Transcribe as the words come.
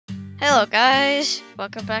Hello guys,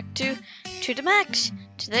 welcome back to the Makx.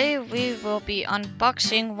 Today we will be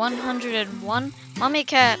unboxing 101 mummy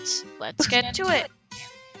cats. Let's get to it.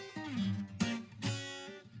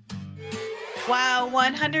 Wow,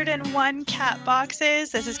 101 cat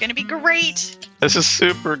boxes. This is going to be great. This is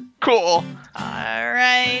super cool. All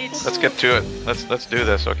right. Let's get to it. Let's do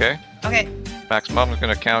this, okay? Okay. Max, Mom's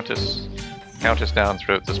gonna count us down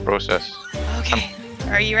throughout this process. Okay.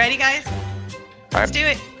 Are you ready, guys? Let's do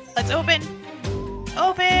it. Let's open.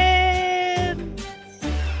 Open.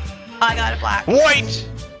 I got a black. White.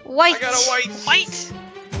 White. I got a white. White.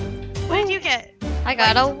 What did you get? I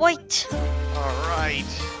got a white. All right.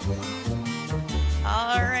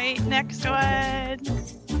 All right. Next one.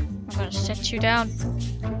 I'm gonna set you down.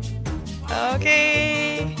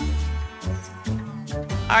 Okay.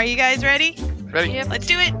 Are you guys ready? Ready? Yep. Let's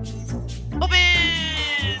do it. Open.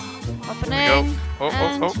 Opening. Here we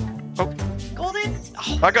go. Oh. Golden.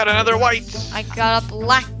 Oh, I got another white. I got a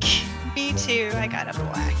black. me too. I got a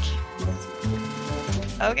black.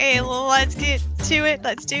 Okay, let's get to it.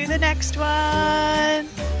 Let's do the next one.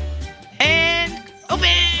 And open.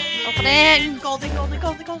 Opening. Golden.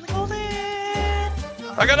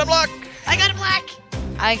 I got a black. I got a black.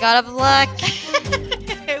 I got a black.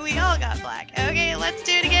 We all got black. Okay, let's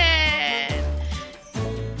do it again.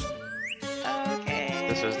 Okay.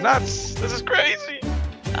 This is nuts. This is crazy.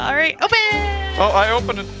 All right, open. Oh, I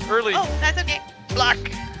opened it early. Oh, that's okay. Black.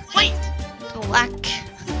 White. Black.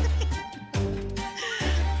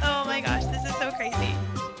 Oh my gosh, this is so crazy.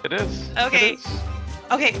 It is. Okay. It is.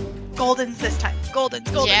 Okay, goldens this time. Goldens.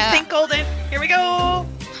 Yeah. Think golden. Here we go.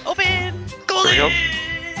 Open. Golden. Here we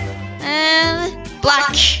And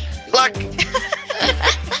black. Black.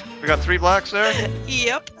 We got 3 blacks there.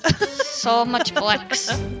 Yep. So much blacks.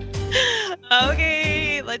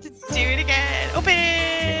 Okay, let's do it again. Open.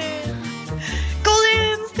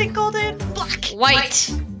 Goldens. Think golden. Black.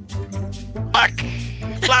 White. Black.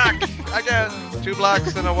 Black. Again. 2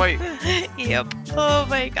 blacks and a white. Yep. Oh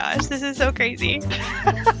my gosh, this is so crazy. No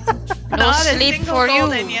Not a sleep single for you.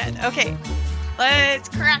 golden yet. Okay, let's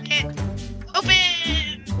crack it.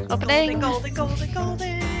 Open. Opening. Golden.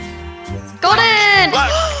 Golden.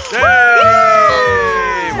 Black. Yay!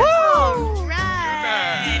 All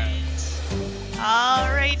right. All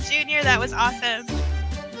right, Junior, that was awesome.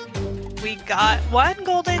 We got 1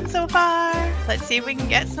 golden so far. Let's see if we can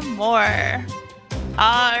get some more.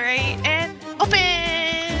 All right, and open.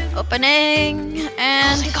 Opening.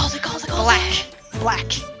 And Golden.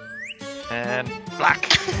 Black. And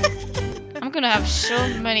black. I'm gonna have so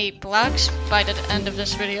many blacks by the end of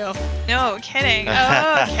this video. No kidding.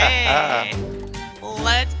 Okay.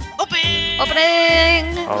 Let's open.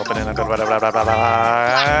 Opening. Opening a good blah, blah, blah, blah,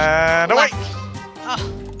 blah. And a white. Oh,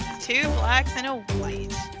 2 blacks and a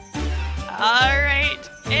white. All right,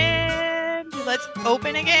 and let's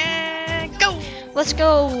open again. Go. Let's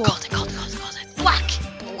go. Golden. Black.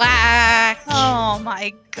 Black. Oh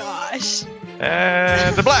my gosh.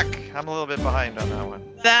 And the black. I'm a little bit behind on that one.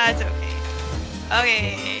 That's okay.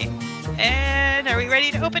 Okay. And are we ready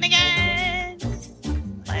to open again?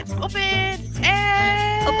 Let's open.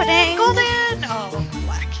 And Opening. golden. Oh,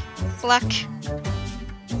 black. Black.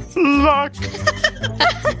 Black.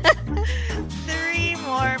 3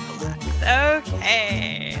 more blacks.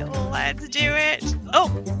 Okay. Let's do it. Oh,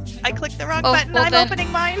 I clicked the wrong button. well I'm then.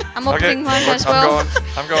 opening mine. I'm opening mine as I'm well.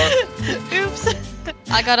 going. Oops.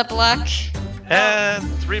 I got a black. And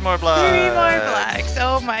 3 more blacks. 3 more blacks.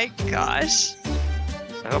 Oh my gosh.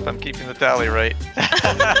 I hope I'm keeping the tally right.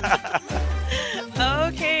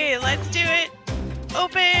 Okay, let's do it.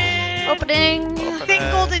 Open. Opening. Open Think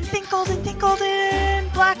it. golden.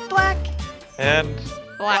 Black. And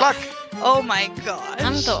Black. black. Oh my gosh.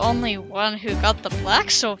 I'm the only one who got the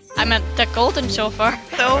black, so I meant the golden so far.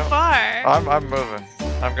 So far. I'm moving.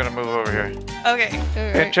 I'm gonna move over here. Okay.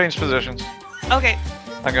 Okay, change positions. Okay.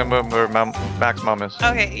 I'm gonna move where Max Mom is.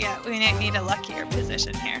 Okay, yeah, we need a luckier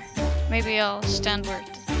position here. Maybe I'll stand where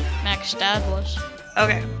Max's dad was.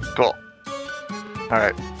 Okay. Cool.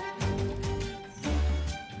 Alright.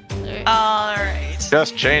 Alright.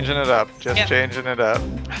 Just changing it up. Yep. Changing it up.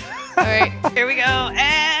 Alright. Here we go.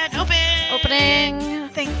 And open. Opening.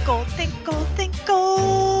 Think gold.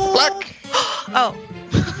 Black! Oh.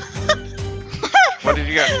 What did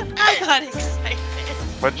you get? I got excited.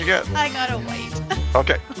 What did you get? I got a white.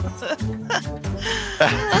 Okay.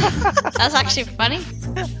 That's actually funny.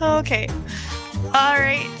 Okay.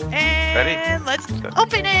 Alright. And Ready? let's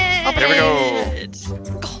open it. Open Here we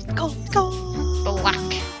go. Gold.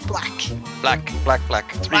 Black. Black.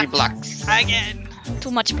 3 blacks. Again.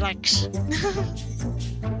 Too much blacks.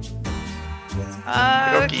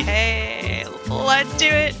 Okay, let's do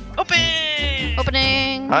it. Open.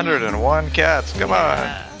 Opening. 101 cats. Come on.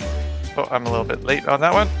 Yeah. Oh, I'm a little bit late on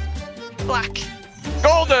that one. Black.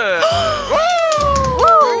 Golden! Woo!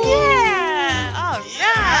 Woo! Yeah! All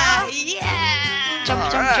right! Yeah! Jump,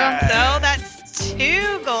 jump, Alright. jump. So that's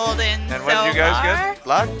 2 golden. And what did you guys get?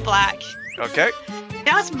 Black? Black. Okay.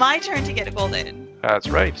 Now it's my turn to get a golden. That's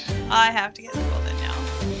right. I have to get the golden now.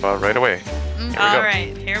 Well, right away. Mm. Here we All go.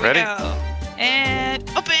 right, here Ready? we go. And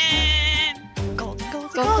open! Golden, golden,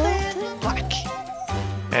 golden. Black.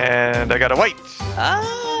 And I got a white.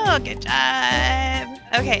 Oh, good job.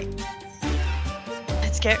 Okay.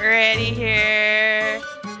 Let's get ready here.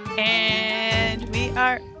 And we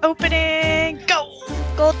are opening. Go!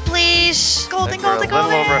 Gold, please. Golden, Think we're golden, a little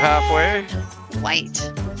golden. over halfway.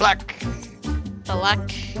 White. Black.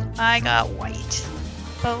 Black. I got white.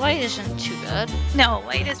 But white isn't too bad. No,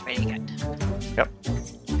 white is pretty good. Yep.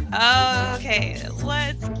 Okay,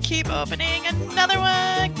 let's keep opening another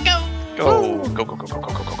one. Go! Go. Go, go, go, go, go,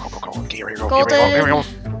 go, go, go, go, go. Here we go. Golden. Here we go.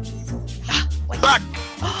 White. Black.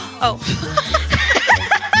 Oh.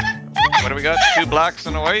 What do we got? 2 blacks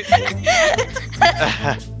and a white.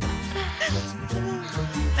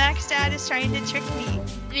 Max Dad is trying to trick me.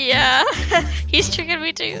 Yeah. He's tricking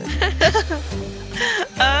me too.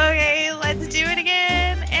 Okay, let's do it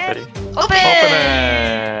again. And Ready? Open. Open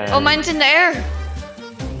it. Oh, mine's in the air.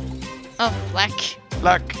 Oh, black.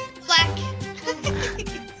 Black. black.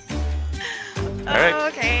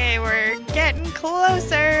 Alright. Okay, we're getting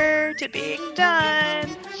closer to being done.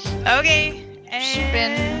 Okay,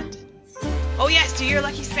 and oh yes, do your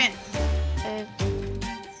lucky spin.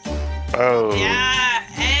 Oh. Yeah,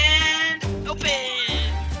 and open.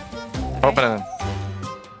 Open it.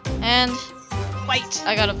 And White.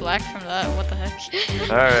 I got a black from that. What the heck?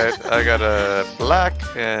 Alright, I got a black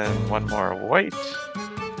and one more white.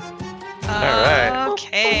 Alright.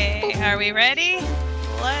 Okay, are we ready?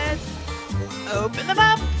 Let's open them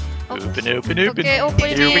up. Open, open, open. Okay,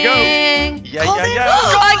 opening. Here we go. Yeah, Golden. yeah, yeah.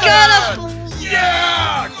 I got a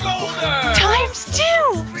Yeah! Golden! Times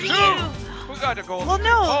 2 for you. Who got a golden? Well,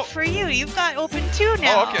 no, Oh, for you. You've got open 2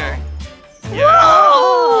 now. oh, okay. Yeah.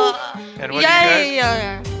 Oh. And what do you guys?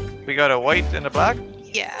 yeah. We got a white and a black?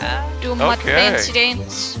 Yeah. Do my Okay. fancy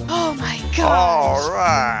dance. Oh my god.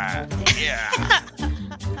 Alright. Yeah.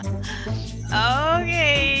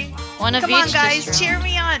 Okay. One of Come each. on, guys, this cheer round.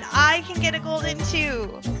 me on. I can get a golden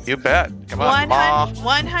too. You bet. Come on, Ma.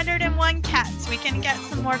 101 cats. We can get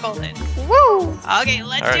some more golden. Woo! Okay,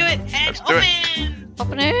 let's All do right, it. And let's do open.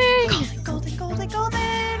 Opening. Golden, golden, golden,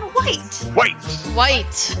 golden. White. White.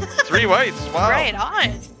 White. 3 whites. Wow. Right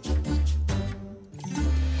on.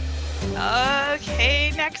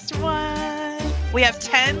 Okay, next one. We have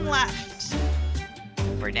 10 left.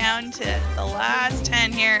 We're down to the last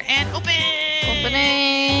 10 here. And open.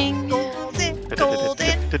 Opening. Golden,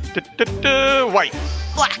 golden, White.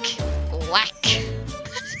 black. Black.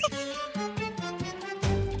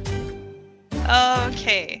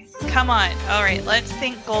 Okay, come on. All right, let's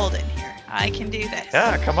think golden here. I can do this.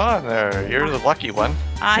 Yeah, come on there. You're the lucky one.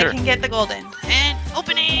 I Here. can get the golden. And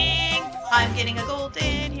opening. I'm getting a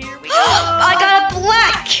golden. Here we go. I got a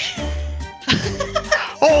black.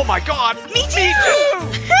 Oh my god. Me too.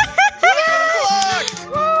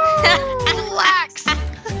 Blacks.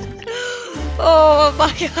 Oh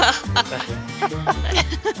my god.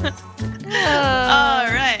 All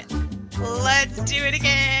right, let's do it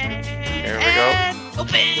again. Here we go. And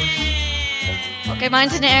open. Okay,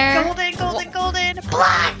 mine's in the air. Golden, golden, golden,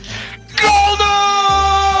 black. Golden!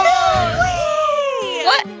 Whee!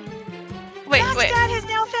 What? Wait, Max wait. Dad has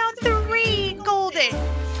now found 3 golden.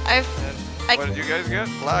 I've. And what did you guys get?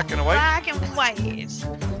 Black and a white? Black and white.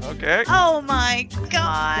 Okay. Oh my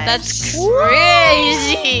god. That's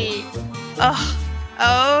crazy.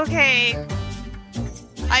 Oh, okay.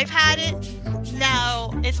 I've had it. Now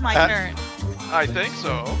it's my turn. I think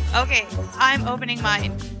so. Okay, I'm opening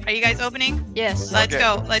mine. Are you guys opening? Yes. Let's Okay.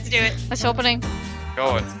 go. Let's do it. Let's opening.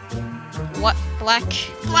 Going. What? Black.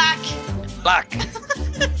 Black. Black.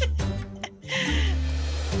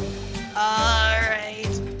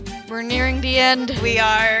 Alright. We're nearing the end.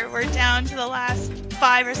 We're down to the last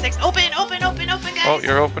 5 or 6. Open, open, open, open, guys. Oh,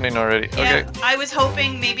 you're opening already. Yeah, Okay. I was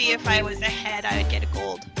hoping maybe if I was ahead, I would get a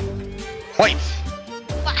gold. White.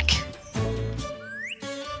 Black.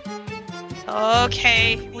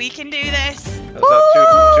 Okay, we can do this. Is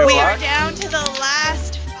that two We are black? down to the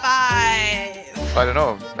last 5. I don't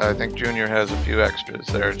know. I think Junior has a few extras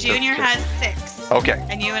there. Junior has 6. Okay.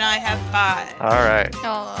 And you and I have 5. All right.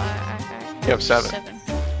 No, You have 7.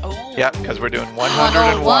 Oh. Yeah, because we're doing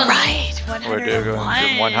 101. 101. Right. We're doing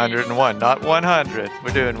 101. 101, not 100.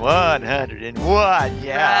 We're doing 101.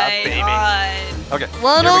 Yeah, Right baby. on. Okay.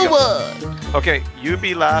 101. Okay, you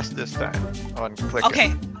be last this time on click.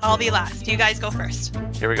 Okay, I'll be last. You guys go first.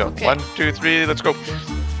 Here we go. Okay. 1, 2, 3. Let's go.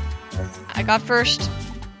 I got first.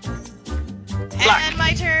 Black. And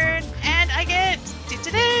my turn. And I get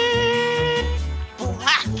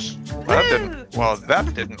black.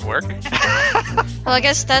 That didn't work. Well, I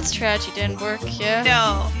guess that strategy didn't work, yeah?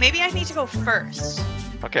 No, maybe I need to go first.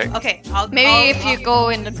 Okay. Okay, Maybe if you go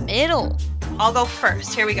in the middle. I'll go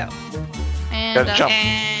first. Here we go. And Gotta jump.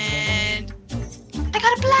 And I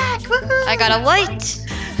got a black. Woohoo! I got a white.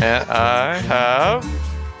 And I have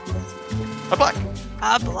a black.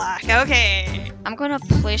 A black. Okay. I'm gonna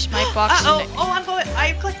place my box in the I'm going.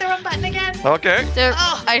 I clicked the wrong button again. Okay. there.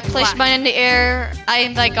 Oh, I placed black. mine in the air,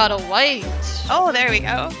 and I got a white. Oh, there we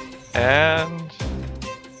go. And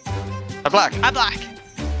a black. A black.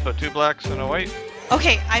 So 2 blacks and a white.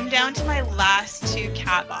 Okay, I'm down to my last 2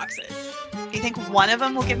 cat boxes. Do you think one of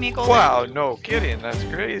them will give me a golden? Wow, no kidding. That's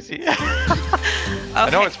crazy. I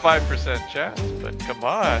know it's 5% chance, but come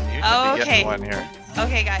on. You should be getting one here.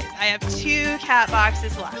 Okay, guys, I have 2 cat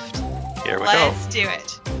boxes left. Here we Let's do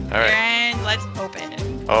it. All right. And let's open it.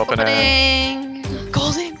 Open it. Opening.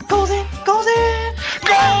 Golden, golden, golden!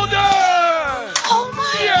 Golden! Oh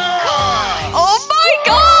my Yeah! god! Oh my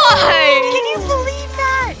god! Can you believe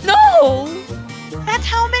that? No! That's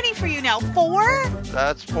how many for you now? 4?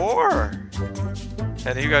 That's 4.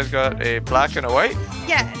 And you guys got a black and a white?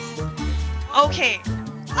 Yes. Okay,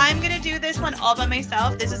 I'm gonna do this one all by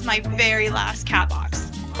myself. This is my very last cat box.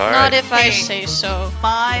 All Not right. if I Okay. say so.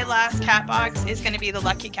 My last cat box is gonna be the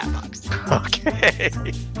lucky cat box. Okay.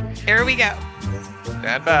 Here we go.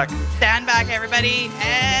 Stand back. Stand back, everybody,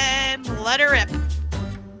 and let her rip.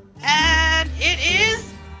 And it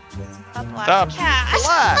is a black A cat.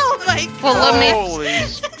 black. Oh my god. Well, let me- Holy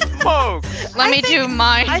smokes. Let I me do think-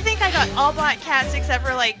 mine. I think I got all black cats except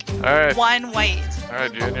for like All right. 1 white. All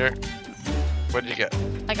right, Junior. What'd you get?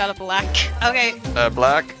 I got a black. Okay,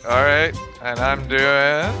 Black. All right. And I'm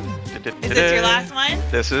doing... is this your last one?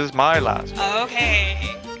 This is my last one. Okay.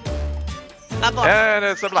 A black. And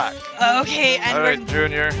it's a black. Okay, and All we're... right,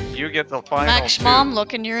 Junior. You get the final Max, 2. Mom,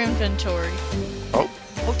 look in your inventory. Oh,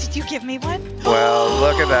 did you give me one? Well,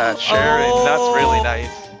 look at that. Sharing. That's really Oh.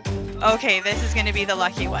 nice. Okay, this is gonna be the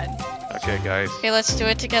lucky one. Okay, guys. Okay, let's do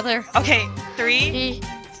it together. Okay, 3,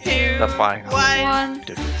 3, 2, The final. 1, 1.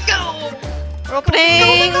 go! We're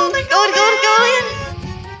opening. Golden, Golden.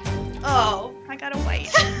 Oh, I got a white.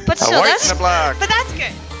 But A still, white that's and a black. But that's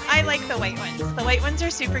good. I like the white ones. The white ones are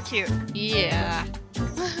super cute. yeah.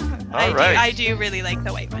 Alright. I do really like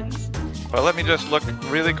the white ones. Well, let me just look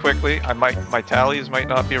really quickly. My tallies might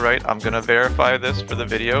not be right. I'm gonna verify this for the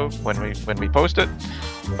video when we post it.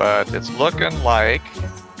 But it's looking like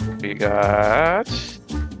we got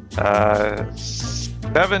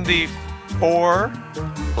 74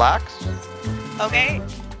 blacks. Okay.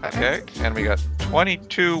 Okay, and we got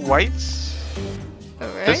 22 whites.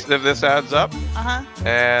 Alright. If this adds up, Uh-huh.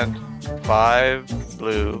 and 5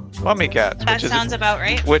 blue mummy cats, That sounds about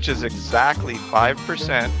right. which is exactly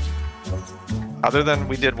 5%. Other than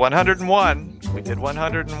we did 101,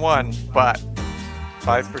 but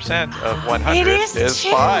 5% of 100 It is is too.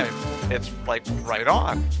 5. It's like right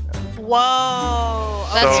on. Whoa.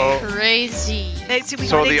 That's So- crazy. We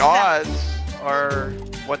So got the exact- odds are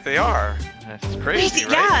what they are. It's crazy,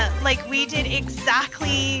 right? Yeah, like we did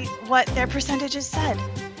exactly what their percentages said.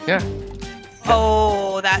 Yeah.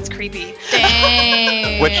 Oh, that's creepy.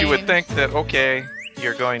 Dang. Which you would think that, okay,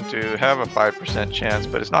 you're going to have a 5% chance,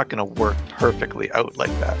 but it's not going to work perfectly out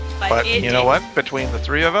like that. But it you know did. what? Between the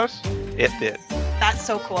 3 of us, it did. That's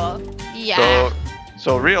so cool. Yeah.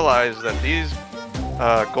 So realize that these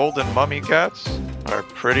golden mummy cats are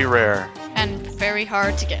pretty rare And very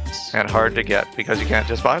hard to get. and hard to get because you can't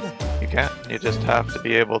just buy them. You can't. You just have to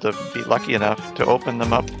be able to be lucky enough to open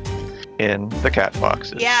them up in the cat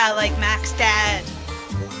boxes. Yeah, like Max Dad.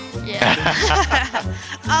 Yeah.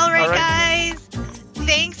 All right, All right. guys.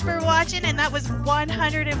 Thanks for watching, and that was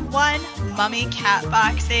 101 mummy cat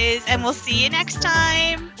boxes, and we'll see you next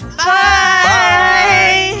time.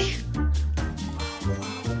 Bye.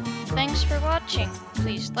 Thanks for watching.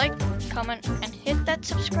 Please like, comment, and hit that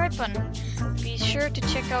subscribe button. Be sure to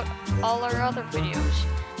check out all our other videos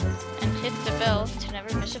and hit the bell to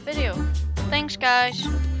never miss a video. Thanks, guys.